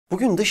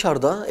Bugün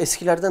dışarıda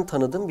eskilerden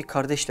tanıdığım bir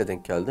kardeşle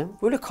denk geldim.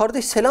 Böyle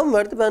kardeş selam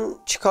verdi, ben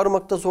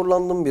çıkarmakta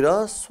zorlandım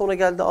biraz. Sonra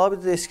geldi,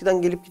 abi dedi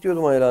eskiden gelip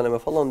gidiyordum Hayalhaneme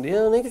falan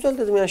diye. Ne güzel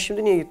dedim ya,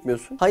 şimdi niye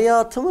gitmiyorsun?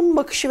 Hayatımın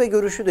bakışı ve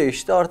görüşü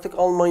değişti. Artık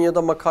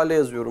Almanya'da makale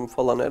yazıyorum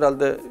falan.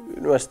 Herhalde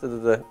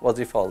üniversitede de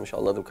vazife almış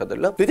anladığım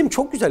kadarıyla. Dedim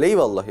çok güzel,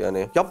 eyvallah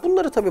yani. Yap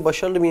bunları, tabii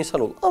başarılı bir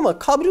insan ol. Ama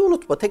kabri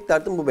unutma, tek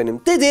derdim bu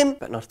benim. Dedim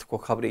ben artık o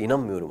kabre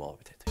inanmıyorum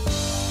abi dedi.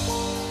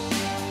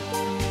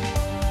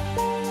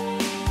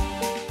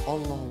 Allah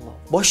Allah.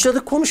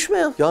 Başladık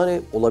konuşmaya.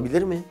 Yani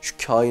olabilir mi? Şu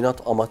kainat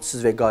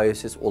amaçsız ve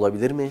gayesiz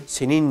olabilir mi?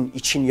 Senin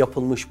için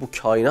yapılmış bu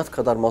kainat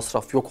kadar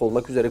masraf yok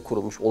olmak üzere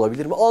kurulmuş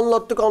olabilir mi?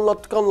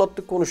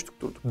 Anlattık,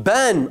 konuştuk durduk.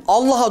 Ben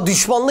Allah'a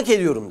düşmanlık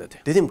ediyorum dedi.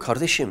 Dedim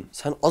kardeşim,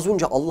 sen az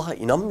önce Allah'a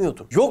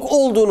inanmıyordun. Yok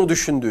olduğunu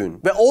düşündüğün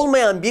ve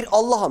olmayan bir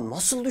Allah'a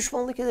nasıl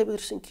düşmanlık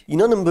edebilirsin ki?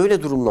 İnanın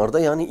böyle durumlarda,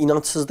 yani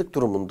inançsızlık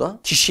durumunda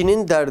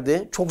kişinin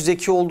derdi çok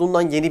zeki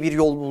olduğundan yeni bir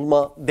yol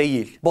bulma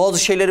değil. Bazı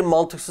şeylerin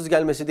mantıksız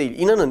gelmesi değil.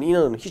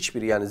 İnanın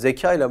hiçbir, yani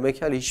zekayla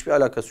mekayla hiçbir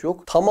alakası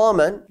yok.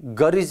 Tamamen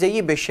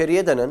garize-i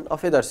beşeriye denen,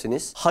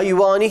 affedersiniz,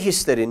 hayvani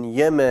hislerin,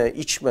 yeme,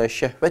 içme,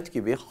 şehvet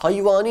gibi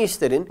hayvani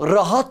hislerin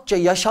rahatça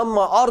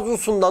yaşanma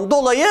arzusundan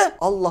dolayı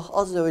Allah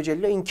Azze ve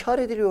Celle inkar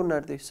ediliyor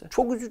neredeyse.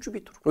 Çok üzücü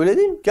bir durum. Öyle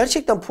değil mi?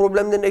 Gerçekten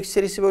problemlerin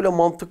ekserisi böyle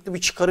mantıklı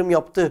bir çıkarım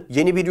yaptı.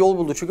 Yeni bir yol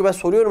buldu. Çünkü ben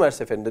soruyorum her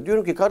seferinde.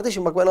 Diyorum ki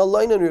kardeşim bak, ben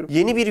Allah'a inanıyorum.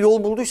 Yeni bir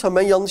yol bulduysan,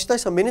 ben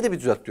yanlıştaysam beni de bir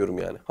düzelt diyorum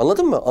yani.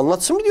 Anladın mı?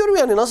 Anlatsın mı diyorum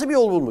yani, nasıl bir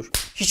yol bulmuş?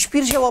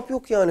 Hiçbir cevap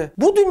yok yani.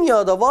 Bu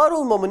dünyada var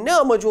olmamın ne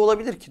amacı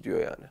olabilir ki diyor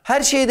yani.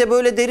 Her şeye de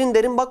böyle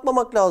derin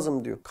bakmamak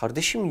lazım diyor.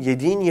 Kardeşim,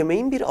 yediğin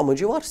yemeğin bir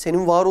amacı var.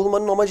 Senin var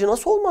olmanın amacı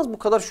nasıl olmaz? Bu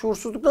kadar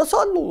şuursuzluk nasıl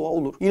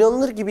hallolur?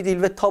 İnanılır gibi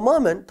değil ve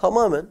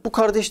tamamen bu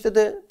kardeşte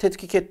de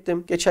tetkik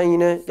ettim. Geçen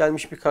yine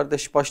gelmiş bir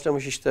kardeş,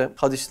 başlamış işte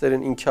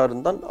hadislerin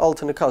inkarından,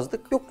 altını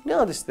kazdık. Yok ne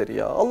hadisleri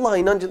ya? Allah'a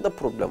inancında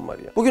problem var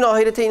ya. Bugün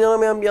ahirete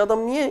inanamayan bir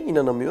adam niye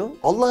inanamıyor?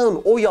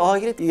 Allah'ın o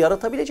ahireti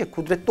yaratabilecek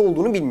kudretli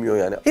olduğunu bilmiyor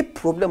yani. Hep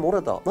problem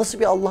orada. Nasıl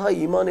bir Allah'a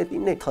iman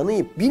ettiğini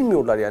tanıyıp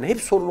bilmiyorlar yani.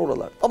 Hep sorun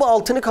oralar. Ama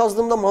altını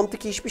kazdığımda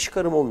mantıki hiçbir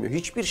çıkarım olmuyor.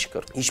 Hiçbir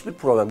çıkarım. Hiçbir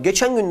problem.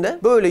 Geçen günde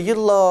böyle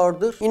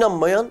yıllardır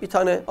inanmayan bir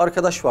tane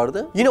arkadaş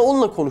vardı. Yine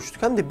onunla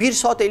konuştuk. Hem de 1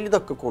 saat 50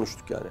 dakika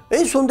konuştuk yani.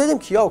 En son dedim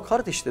ki ya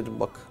kardeş dedim,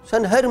 bak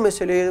sen her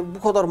meseleye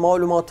bu kadar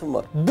malumatın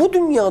var. Bu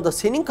dünyada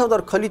senin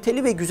kadar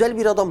kaliteli ve güzel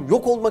bir adam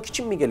yok olmak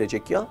için mi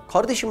gelecek ya?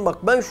 Kardeşim bak,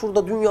 ben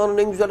şurada dünyanın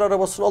en güzel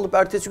arabasını alıp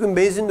ertesi gün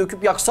benzin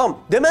döküp yaksam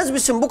demez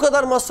misin? Bu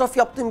kadar masraf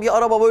yaptığın bir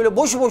araba böyle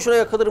boşu boşuna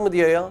yakılır mı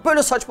diye ya?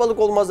 Böyle saçmalık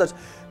olmaz dersin.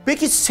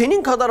 Peki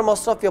senin kadar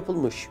masraf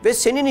yapılmış ve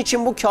senin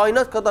için bu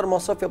kainat kadar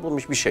masraf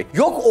yapılmış bir şey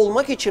yok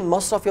olmak için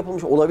masraf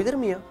yapılmış olabilir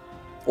mi ya?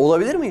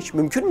 Olabilir mi hiç?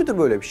 Mümkün müdür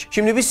böyle bir şey?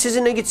 Şimdi biz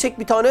sizinle gitsek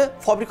bir tane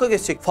fabrika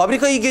gezsek.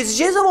 Fabrikayı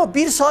gezeceğiz ama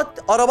 1 saat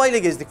arabayla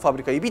gezdik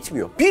fabrikayı.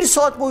 Bitmiyor. 1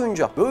 saat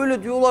boyunca.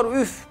 Böyle diyorlar,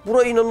 üf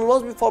burası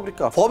inanılmaz bir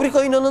fabrika.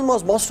 Fabrika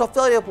inanılmaz.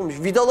 Masraflar yapılmış.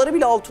 Vidaları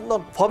bile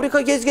altından.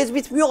 Fabrika gez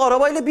bitmiyor.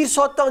 Arabayla 1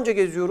 saatte anca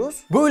geziyoruz.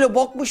 Böyle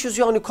bakmışız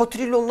yani,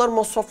 katrilyonlar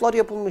masraflar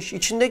yapılmış.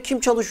 İçinde kim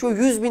çalışıyor?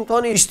 100.000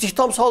 tane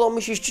istihdam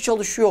sağlanmış işçi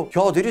çalışıyor.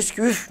 Ya deriz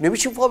ki üf ne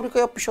biçim fabrika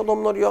yapmış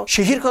adamlar ya.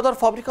 Şehir kadar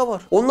fabrika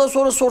var. Ondan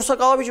sonra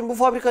sorsak abicim bu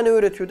fabrika ne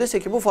üretiyor? Dese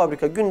ki bu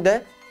fabrika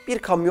günde 1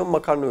 kamyon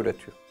makarna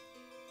üretiyor.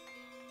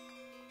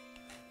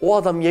 O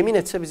adam yemin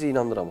etse bizi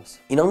inandıramaz.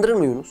 İnandırır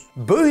mı Yunus?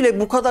 Böyle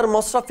bu kadar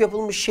masraf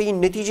yapılmış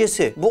şeyin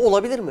neticesi bu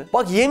olabilir mi?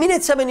 Bak yemin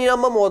etse ben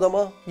inanmam o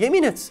adama.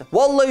 Yemin etse.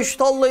 Vallahi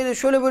işte Allah'ı da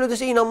şöyle böyle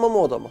dese inanmam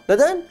o adama.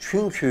 Neden?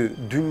 Çünkü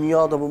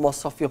dünyada bu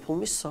masraf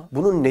yapılmışsa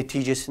bunun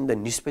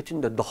neticesinde,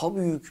 nispetinde daha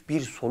büyük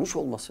bir sonuç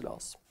olması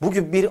lazım.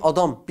 Bugün bir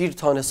adam bir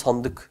tane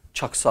sandık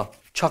çaksa,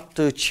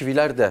 çaktığı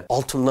çiviler de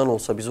altından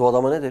olsa biz o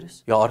adama ne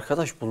deriz? Ya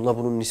arkadaş, bununla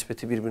bunun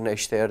nispeti birbirine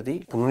eşdeğer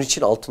değil. Bunun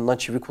için altından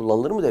çivi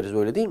kullanılır mı deriz,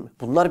 öyle değil mi?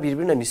 Bunlar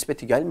birbirine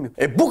nispeti gelmiyor.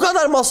 Bu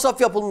kadar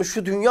masraf yapılmış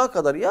şu dünya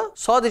kadar ya.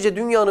 Sadece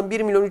dünyanın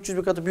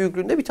 1.300.000 katı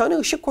büyüklüğünde bir tane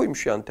ışık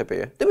koymuş yani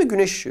tepeye. Değil mi?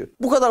 Güneş ışığı.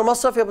 Bu kadar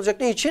masraf yapılacak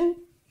ne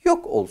için?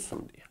 Yok olsun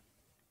diye.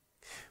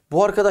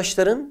 Bu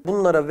arkadaşların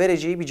bunlara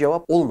vereceği bir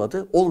cevap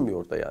olmadı,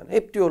 olmuyor da yani.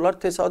 Hep diyorlar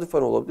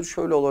tesadüfen olabilir,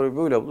 şöyle olabilir,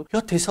 böyle olabilir.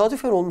 Ya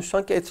tesadüfen olmuş,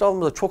 sanki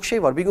etrafımızda çok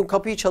şey var. Bir gün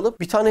kapıyı çalıp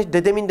bir tane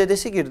dedemin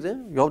dedesi girdi.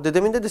 Ya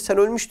dedemin dedesi sen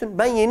ölmüştün,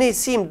 ben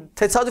yenisiyim,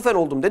 tesadüfen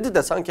oldum dedi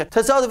de sanki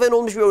tesadüfen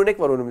olmuş bir örnek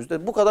var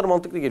önümüzde. Bu kadar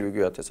mantıklı geliyor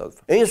güya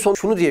tesadüfen. En son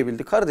şunu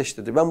diyebildi, kardeş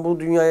dedi, ben bu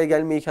dünyaya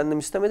gelmeyi kendim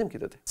istemedim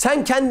ki dedi.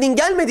 Sen kendin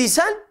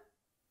gelmediysen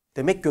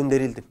demek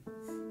gönderildim.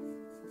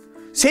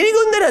 Seni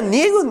gönderen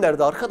niye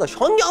gönderdi arkadaş?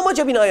 Hangi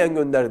amaca binaen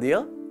gönderdi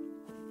ya?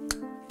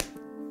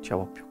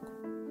 Cevap yok.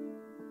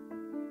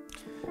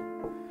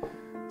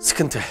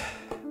 Sıkıntı.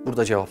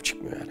 Burada cevap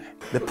çıkmıyor yani.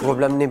 Ve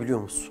problem ne biliyor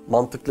musun?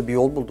 Mantıklı bir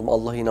yol buldum.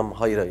 Allah'a inanma.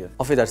 Hayır.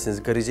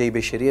 Affedersiniz, garize-i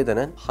beşeriye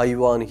denen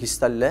hayvani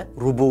hislerle,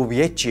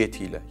 rububiyet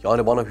cihetiyle,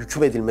 yani bana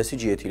hüküm edilmesi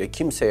cihetiyle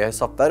kimseye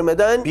hesap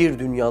vermeden bir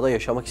dünyada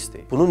yaşamak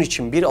isteği. Bunun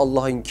için bir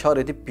Allah'a inkar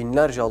edip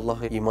binlerce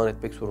Allah'a iman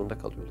etmek zorunda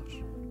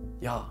kalıyorlar.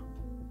 Ya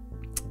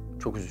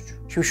çok üzücü.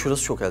 Şimdi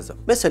şurası çok elzem.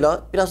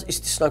 Mesela biraz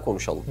istisna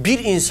konuşalım. Bir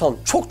insan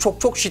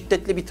çok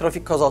şiddetli bir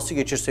trafik kazası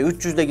geçirse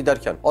 300'le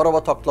giderken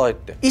araba takla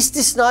etti.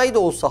 İstisnai de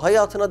olsa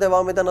hayatına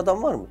devam eden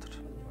adam var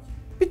mıdır?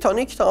 Bir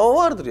tane iki tane ama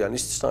vardır yani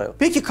istisnai.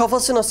 Peki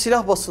kafasına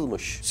silah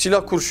basılmış,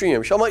 silah kurşun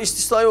yemiş ama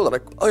istisnai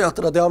olarak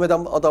hayatına devam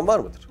eden adam var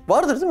mıdır?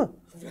 Vardır değil mi?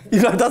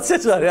 İladat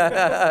ses var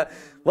ya.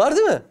 Var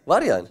değil mi?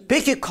 Var yani.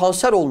 Peki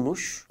kanser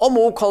olmuş ama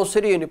o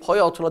kanseri yenip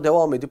hayatına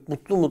devam edip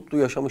mutlu mutlu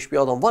yaşamış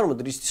bir adam var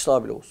mıdır?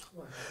 İstisna bile olsa.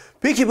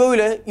 Peki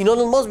böyle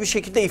inanılmaz bir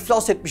şekilde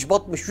iflas etmiş,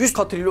 batmış, 100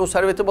 katrilyon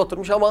servete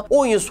batırmış ama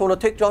 10 yıl sonra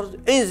tekrar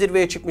en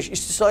zirveye çıkmış,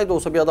 istisnai de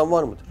olsa bir adam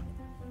var mıdır?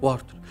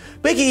 Vardır.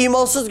 Peki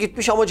imansız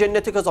gitmiş ama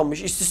cenneti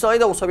kazanmış, istisnai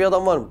de olsa bir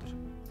adam var mıdır?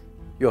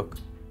 Yok.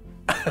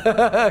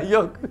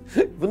 Yok.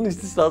 Bunun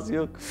istisnası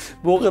yok.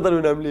 Bu o kadar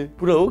önemli.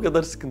 Bura o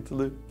kadar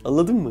sıkıntılı.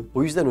 Anladın mı?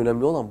 O yüzden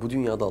önemli olan bu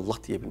dünyada Allah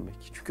diyebilmek.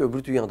 Çünkü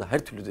öbür dünyada her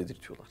türlü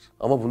dedirtiyorlar.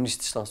 Ama bunun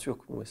istisnası yok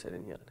bu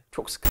meselenin yani.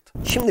 Çok sıkıntı.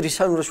 Şimdi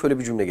Risale-i şöyle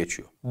bir cümle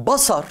geçiyor.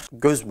 Basar,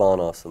 göz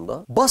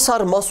manasında.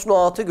 Basar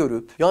masnuatı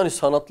görüp, yani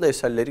sanatlı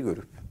eserleri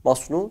görüp.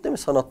 Masnu değil mi?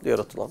 Sanatlı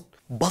yaratılan.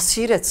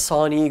 Basiret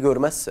saniyi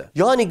görmezse.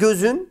 Yani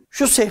gözün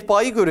şu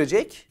sehpayı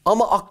görecek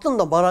ama aklın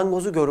da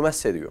marangozu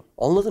görmezse diyor.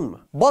 Anladın mı?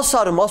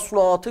 Basar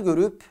masnuatı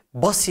görüp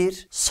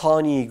basir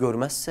saniyi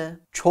görmezse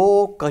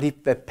çok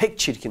garip ve pek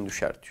çirkin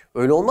düşer diyor.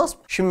 Öyle olmaz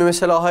mı? Şimdi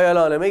mesela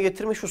Hayalhaneme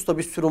getirmiş usta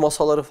bir sürü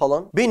masaları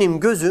falan. Benim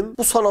gözüm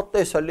bu sanatlı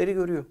eserleri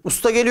görüyor.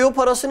 Usta geliyor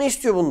parasını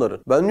istiyor bunların.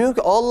 Ben diyorum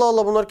ki Allah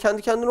Allah bunlar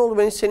kendi kendine oldu.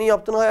 Ben senin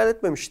yaptığını hayal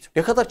etmemiştim.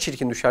 Ne kadar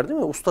çirkin düşer değil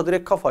mi? Usta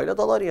direkt kafayla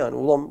dalar yani.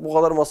 Ulan bu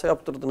kadar masa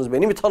yaptırdınız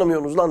beni mi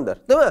tanımıyorsunuz lan der.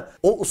 Değil mi?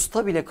 O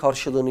usta bile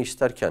karşılığını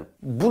isterken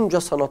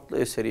bunca sanatlı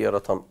eseri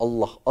yaratan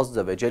Allah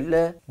Azze ve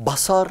Celle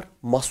basar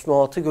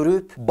masnuatı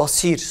görüp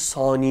basir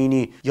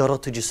sanini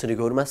yaratıcısını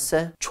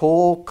görmezse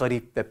çok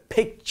garip ve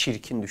pek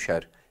çirkin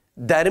düşer.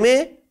 Der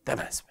mi?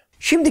 Demez mi?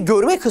 Şimdi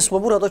görme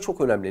kısmı burada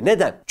çok önemli.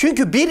 Neden?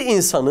 Çünkü bir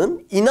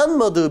insanın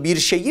inanmadığı bir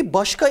şeyi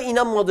başka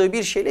inanmadığı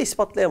bir şeyle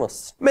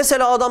ispatlayamazsın.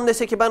 Mesela adam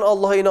dese ki ben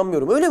Allah'a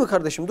inanmıyorum. Öyle mi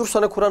kardeşim? Dur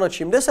sana Kur'an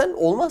açayım desen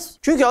olmaz.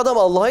 Çünkü adam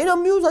Allah'a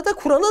inanmıyor, zaten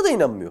Kur'an'a da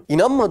inanmıyor.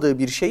 İnanmadığı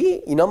bir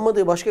şeyi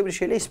inanmadığı başka bir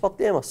şeyle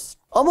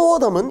ispatlayamazsın. Ama o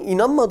adamın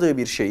inanmadığı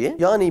bir şeyi,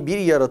 yani bir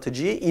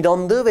yaratıcıyı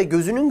inandığı ve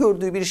gözünün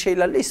gördüğü bir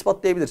şeylerle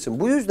ispatlayabilirsin.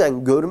 Bu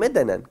yüzden görme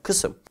denen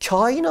kısım,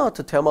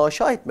 kainatı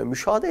temaşa etme,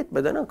 müşahede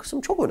etme denen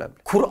kısım çok önemli.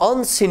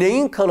 Kur'an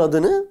sineğin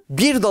kanadını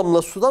bir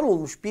damla sudan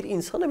olmuş bir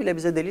insana bile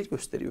bize delil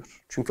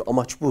gösteriyor. Çünkü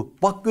amaç bu.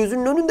 Bak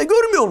gözünün önünde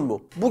görmüyor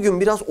mu?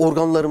 Bugün biraz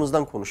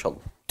organlarımızdan konuşalım.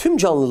 Tüm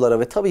canlılara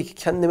ve tabii ki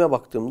kendime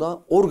baktığımda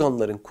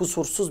organların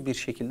kusursuz bir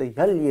şekilde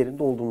yerli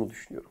yerinde olduğunu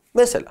düşünüyorum.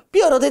 Mesela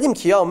bir ara dedim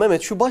ki ya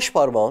Mehmet şu baş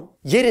parmağın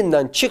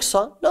yerinden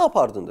çıksa ne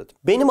yapardın dedim.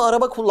 Benim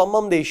araba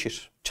kullanmam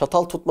değişir.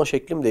 Çatal tutma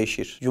şeklim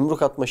değişir.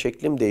 Yumruk atma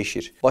şeklim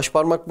değişir. Baş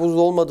parmak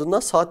buzlu olmadığından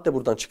saat de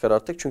buradan çıkar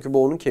artık. Çünkü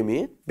bu onun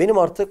kemiği. Benim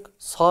artık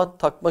saat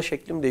takma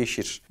şeklim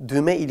değişir.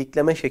 Düğme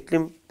ilikleme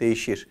şeklim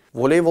değişir.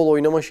 Voleybol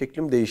oynama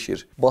şeklim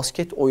değişir.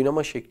 Basket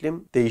oynama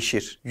şeklim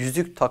değişir.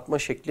 Yüzük takma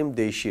şeklim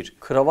değişir.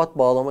 Kravat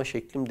bağlama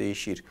şeklim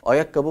değişir.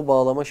 Ayakkabı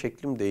bağlama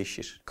şeklim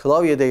değişir.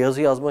 Klavyede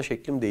yazı yazma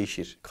şeklim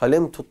değişir.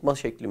 Kalem tutma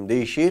şeklim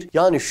değişir.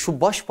 Yani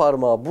şu baş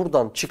parmağı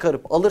buradan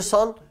çıkarıp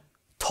alırsan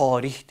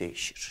tarih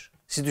değişir.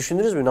 Siz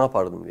düşündünüz mü ne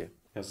yapardım diye?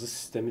 Yazı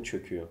sistemi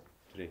çöküyor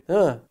direkt. Değil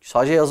mi?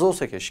 Sadece yazı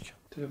olsa keşke.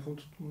 Telefon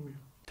tutulmuyor.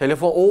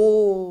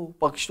 Telefon,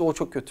 bak işte o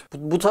çok kötü.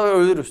 Bu tabii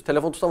ölürüz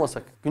telefon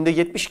tutamasak. Günde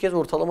 70 kez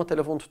ortalama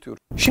telefon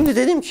tutuyorum. Şimdi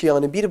dedim ki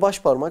yani bir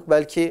baş parmak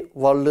belki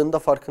varlığında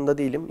farkında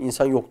değilim.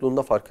 İnsan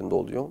yokluğunda farkında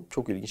oluyor.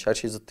 Çok ilginç, her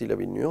şey zıttıyla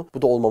biliniyor.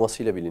 Bu da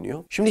olmamasıyla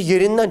biliniyor. Şimdi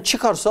yerinden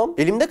çıkarsam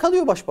elimde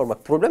kalıyor baş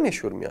parmak. Problem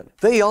yaşıyorum yani.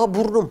 Ve ya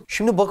burnum.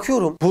 Şimdi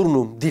bakıyorum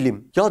burnum,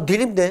 dilim. Ya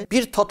dilimde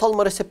bir tat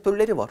alma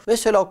reseptörleri var.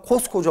 Mesela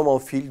koskocaman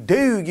fil,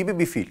 dev gibi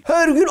bir fil.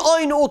 Her gün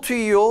aynı otu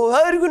yiyor.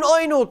 Her gün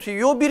aynı otu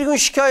yiyor. Bir gün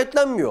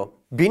şikayetlenmiyor.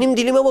 Benim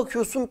dilime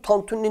bakıyorsun,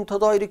 tantuninin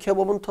tadı ayrı,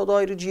 kebabın tadı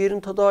ayrı, ciğerin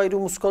tadı ayrı,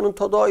 muskanın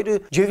tadı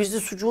ayrı, cevizli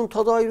sucuğun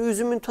tadı ayrı,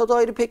 üzümün tadı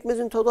ayrı,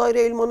 pekmezin tadı ayrı,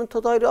 elmanın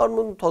tadı ayrı,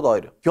 armudun tadı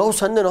ayrı. Ya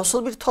sende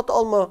nasıl bir tat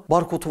alma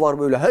barkodu var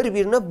böyle? Her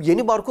birine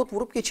yeni barkod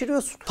vurup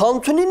geçiriyorsun.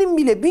 Tantuninin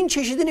bile 1000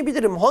 çeşidini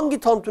bilirim. Hangi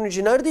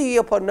tantunici nerede iyi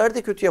yapar,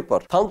 nerede kötü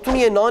yapar?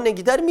 Tantuniye nane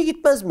gider mi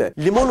gitmez mi?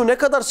 Limonu ne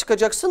kadar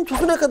sıkacaksın,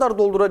 tuzu ne kadar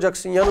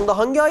dolduracaksın? Yanında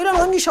hangi ayran,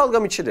 hangi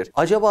şalgam içilir?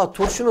 Acaba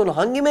turşunun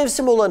hangi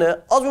mevsim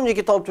olanı az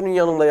önceki tantuninin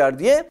yanında yer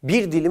diye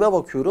bir dilime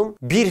bakıyorum.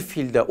 Bir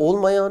filde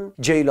olmayan,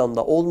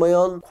 ceylanda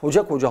olmayan,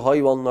 koca koca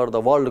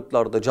hayvanlarda,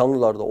 varlıklarda,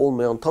 canlılarda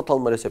olmayan tat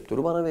alma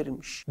reseptörü bana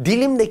verilmiş.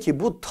 Dilimdeki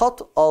bu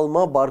tat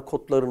alma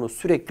barkodlarını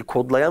sürekli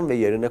kodlayan ve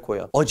yerine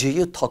koyan,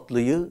 acıyı,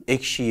 tatlıyı,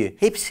 ekşiyi,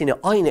 hepsini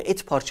aynı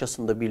et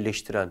parçasında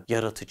birleştiren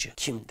yaratıcı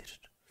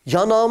kimdir?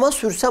 Yanağıma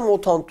sürsem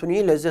o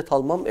tantuniyi lezzet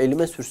almam,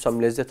 elime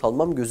sürsem lezzet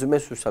almam, gözüme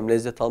sürsem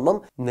lezzet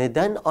almam.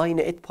 Neden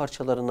aynı et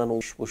parçalarından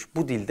oluşmuş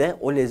bu dilde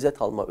o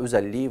lezzet alma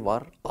özelliği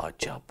var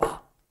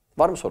acaba?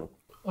 Var mı sorun?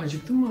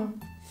 Acıktın mı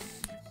abi?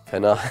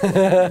 Fena.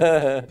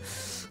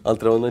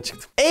 Antrenmandan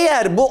çıktım.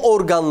 Eğer bu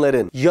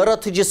organların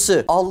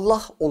yaratıcısı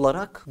Allah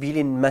olarak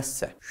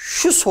bilinmezse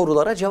şu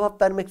sorulara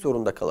cevap vermek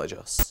zorunda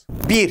kalacağız.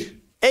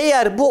 1.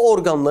 Eğer bu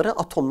organları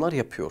atomlar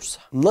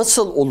yapıyorsa,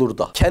 nasıl olur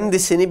da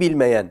kendisini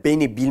bilmeyen,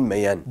 beni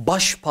bilmeyen,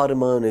 baş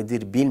parmağı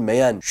nedir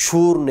bilmeyen,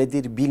 şuur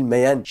nedir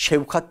bilmeyen,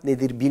 şefkat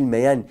nedir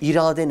bilmeyen,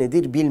 irade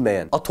nedir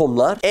bilmeyen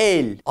atomlar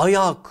el,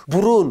 ayak,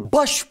 burun,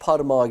 baş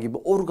parmağı gibi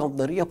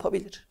organları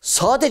yapabilir.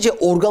 Sadece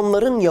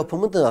organların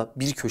yapımı da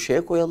bir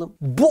köşeye koyalım.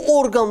 Bu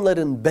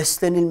organların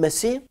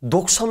beslenilmesi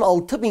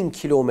 96.000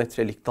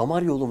 kilometrelik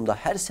damar yolunda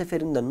her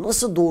seferinde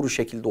nasıl doğru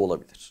şekilde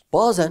olabilir?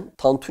 Bazen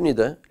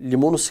tantunide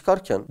limonu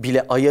sıkarken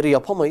bile ayarı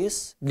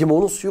yapamayız.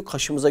 Limonun suyu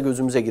kaşımıza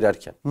gözümüze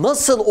girerken.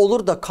 Nasıl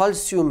olur da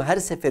kalsiyum her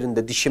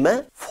seferinde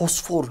dişime,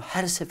 fosfor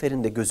her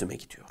seferinde gözüme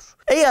gidiyor?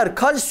 Eğer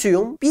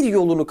kalsiyum bir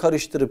yolunu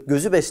karıştırıp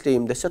gözü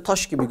besleyeyim dese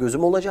taş gibi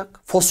gözüm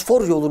olacak.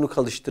 Fosfor yolunu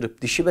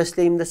karıştırıp dişi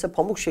besleyeyim dese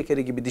pamuk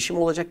şekeri gibi dişim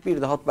olacak.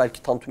 Bir daha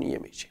belki tantuni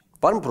yiyemeyeceğim.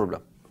 Var mı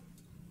problem?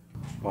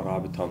 Var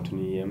abi,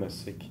 tantuni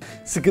yiyemezsek.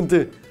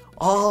 Sıkıntı.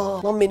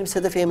 Lan benim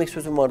sedefe yemek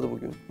sözüm vardı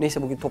bugün.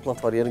 Neyse bugün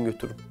toplantı var, yarın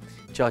götürürüm.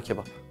 Cağ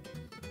kebap.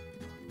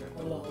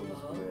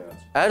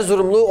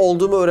 Erzurumlu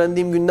olduğumu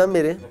öğrendiğim günden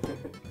beri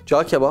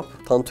cağ kebap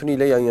tantuni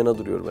ile yan yana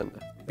duruyor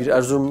bende. Bir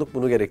Erzurumluk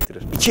bunu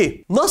gerektirir.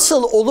 2.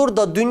 Nasıl olur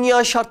da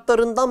dünya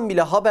şartlarından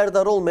bile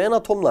haberdar olmayan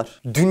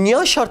atomlar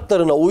dünya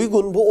şartlarına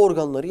uygun bu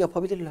organları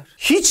yapabilirler?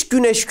 Hiç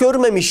güneş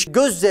görmemiş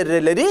göz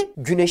zerreleri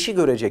güneşi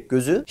görecek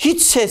gözü.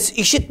 Hiç ses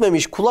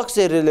işitmemiş kulak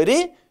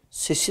zerreleri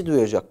sesi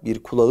duyacak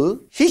bir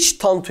kulağı. Hiç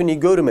tantuni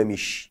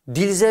görmemiş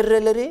dil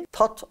zerreleri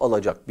tat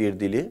alacak bir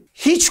dili.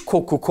 Hiç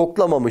koku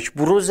koklamamış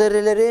burun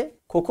zerreleri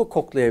koku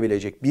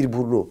koklayabilecek bir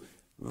burnu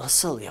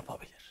nasıl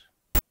yapabilir?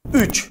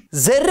 3.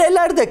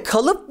 Zerrelerde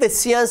kalıp ve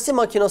CNC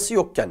makinesi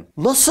yokken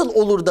nasıl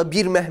olur da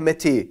bir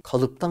Mehmet'i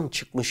kalıptan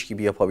çıkmış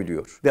gibi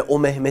yapabiliyor? Ve o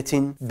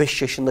Mehmet'in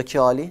 5 yaşındaki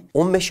hali,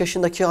 15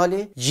 yaşındaki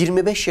hali,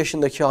 25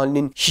 yaşındaki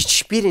halinin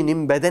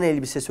hiçbirinin beden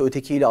elbisesi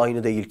ötekiyle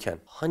aynı değilken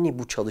hani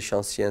bu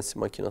çalışan CNC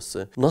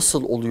makinesi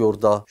nasıl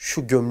oluyor da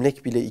şu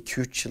gömlek bile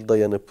 2-3 yıl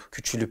dayanıp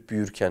küçülüp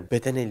büyürken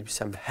beden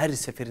elbisem her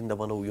seferinde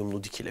bana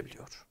uyumlu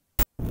dikilebiliyor?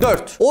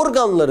 4.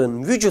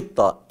 Organların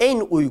vücutta en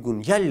uygun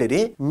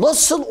yerleri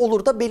nasıl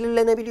olur da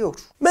belirlenebiliyor?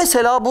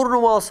 Mesela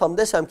burnumu alsam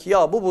desem ki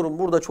ya bu burun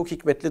burada çok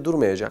hikmetli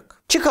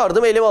durmayacak.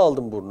 Çıkardım elime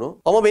aldım burnu.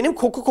 Ama benim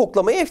koku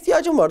koklamaya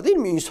ihtiyacım var değil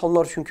mi?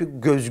 İnsanlar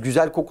çünkü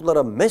güzel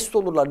kokulara mest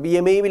olurlar. Bir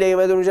yemeği bile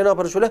yemeden önce ne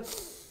yaparız şöyle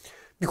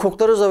bir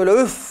koklarız da böyle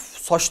öf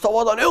saç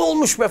tavada ne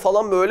olmuş be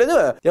falan böyle değil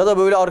mi? Ya da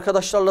böyle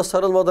arkadaşlarla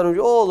sarılmadan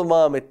önce oğlum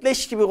Ahmet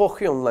leş gibi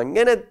kokuyorsun lan.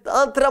 Gene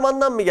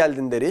antrenmandan mı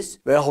geldin deriz.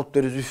 Veyahut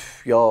deriz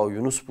üf ya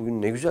Yunus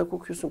bugün ne güzel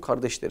kokuyorsun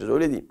kardeş deriz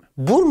öyle değil mi?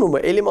 Burnumu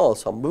elime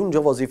alsam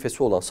bunca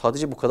vazifesi olan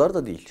sadece bu kadar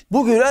da değil.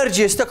 Bugün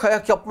Erciyes'te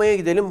kayak yapmaya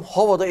gidelim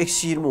havada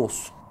 -20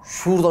 olsun.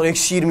 Şuradan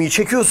 -20'yi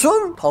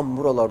çekiyorsun. Tam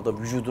buralarda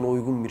vücuduna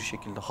uygun bir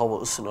şekilde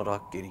hava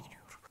ısınarak geri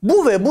gidiyor.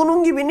 Bu ve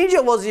bunun gibi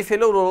nice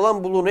vazifeler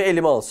olan bulunu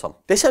elime alsam.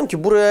 Desem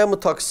ki buraya mı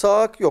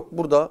taksak? Yok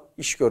burada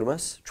iş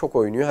görmez. Çok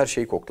oynuyor her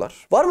şeyi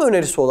koklar. Var mı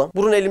önerisi olan?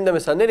 Burun elimde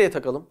mesela nereye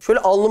takalım? Şöyle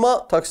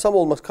alnıma taksam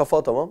olmaz kafa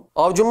atamam.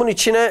 Avcumun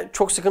içine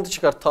çok sıkıntı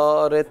çıkar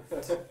taret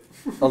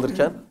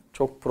alırken.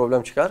 Çok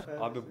problem çıkar.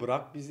 Abi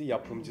bırak bizi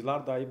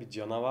yapımcılar dahi bir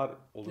canavar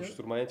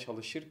oluşturmaya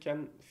çalışırken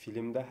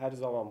filmde her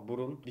zaman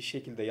burun bir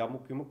şekilde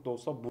yamuk yumuk da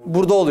olsa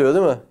burada oluyor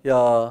değil mi?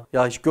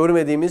 Ya hiç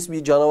görmediğimiz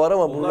bir canavar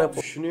ama burnu hep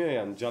düşünüyor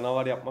yani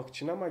canavar yapmak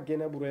için ama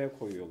gene buraya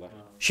koyuyorlar.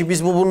 Şimdi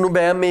biz bu burnu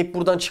beğenmeyip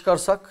buradan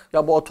çıkarsak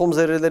ya bu atom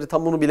zerreleri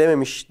tam bunu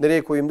bilememiş.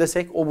 Nereye koyayım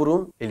desek o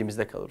burun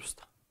elimizde kalır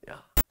usta.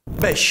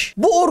 5.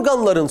 Bu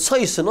organların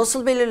sayısı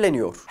nasıl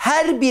belirleniyor?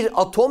 Her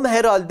bir atom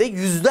herhalde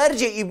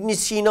yüzlerce İbn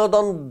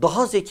Sina'dan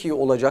daha zeki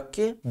olacak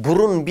ki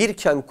burun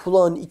birken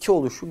kulağın 2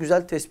 oluşu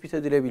güzel tespit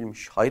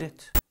edilebilmiş.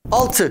 Hayret.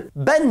 6.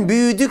 Ben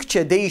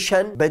büyüdükçe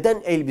değişen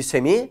beden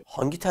elbisemi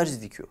hangi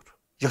terzi dikiyor?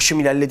 Yaşım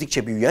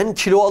ilerledikçe büyüyen,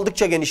 kilo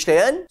aldıkça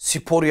genişleyen,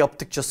 spor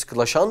yaptıkça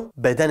sıkılaşan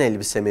beden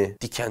elbisemi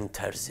diken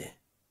terzi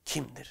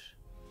kimdir?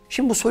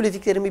 Şimdi bu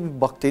söylediklerimi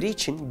bir bakteri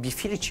için, bir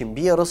fil için,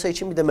 bir yarasa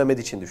için, bir de Mehmet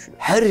için düşünün.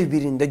 Her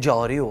birinde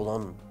cari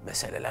olan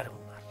meseleler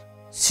bunlar.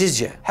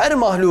 Sizce her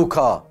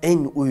mahluka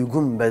en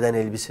uygun beden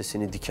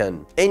elbisesini diken,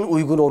 en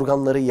uygun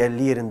organları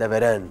yerli yerinde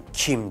veren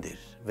kimdir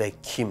ve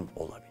kim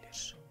olabilir?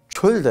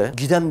 Çölde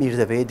giden bir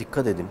deveye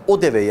dikkat edin.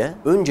 O deveye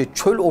önce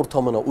çöl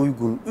ortamına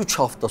uygun 3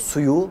 hafta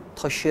suyu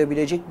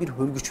taşıyabilecek bir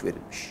hörgüç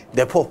verilmiş.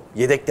 Depo,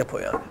 yedek depo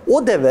yani.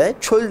 O deve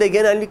çölde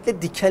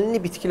genellikle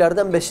dikenli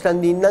bitkilerden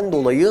beslendiğinden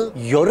dolayı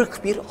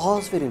yarık bir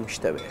ağız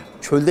verilmiş deveye.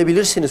 Çölde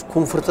bilirsiniz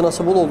kum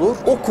fırtınası bol olur.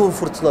 O kum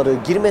fırtınaları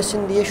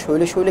girmesin diye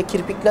şöyle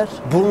kirpikler,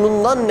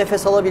 burnundan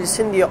nefes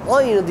alabilsin diye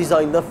aynı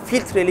dizaynda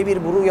filtreli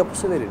bir burun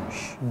yapısı verilmiş.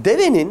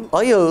 Devenin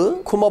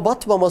ayağı kuma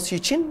batmaması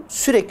için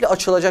sürekli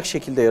açılacak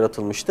şekilde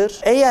yaratılmıştır.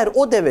 Eğer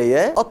o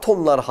deveye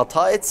atomlar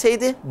hata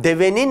etseydi,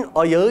 devenin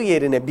ayağı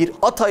yerine bir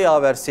at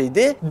ayağı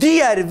verseydi,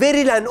 diğer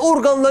verilen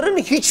organların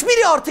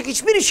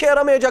hiçbir işe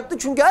yaramayacaktı.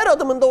 Çünkü her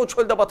adımında o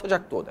çölde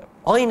batacaktı o deve.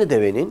 Aynı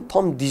devenin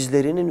tam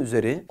dizlerinin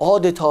üzeri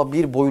adeta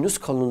bir boynuz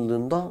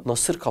kalınlığında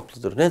nasır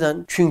kaplıdır.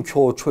 Neden? Çünkü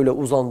o çöle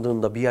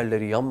uzandığında bir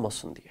yerleri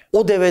yanmasın diye.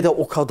 O devede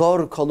o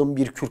kadar kalın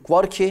bir kürk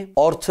var ki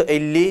artı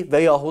 50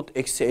 veyahut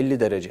eksi 50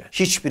 derece.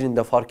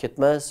 Hiçbirinde fark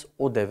etmez,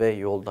 o deve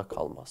yolda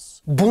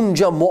kalmaz.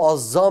 Bunca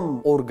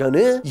muazzam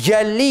organı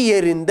yerli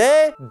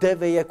yerinde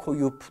deveye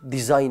koyup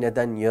dizayn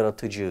eden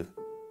yaratıcı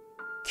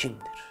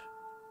kimdir?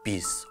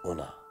 Biz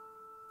ona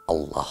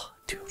Allah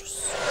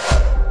diyoruz.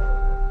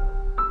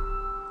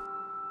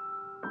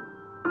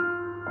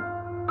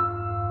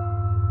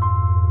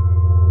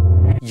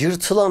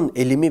 Yırtılan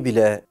elimi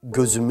bile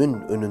gözümün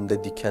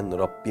önünde diken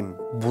Rabbim,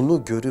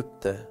 bunu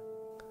görüp de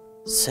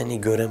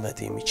seni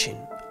göremediğim için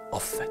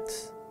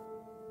affet.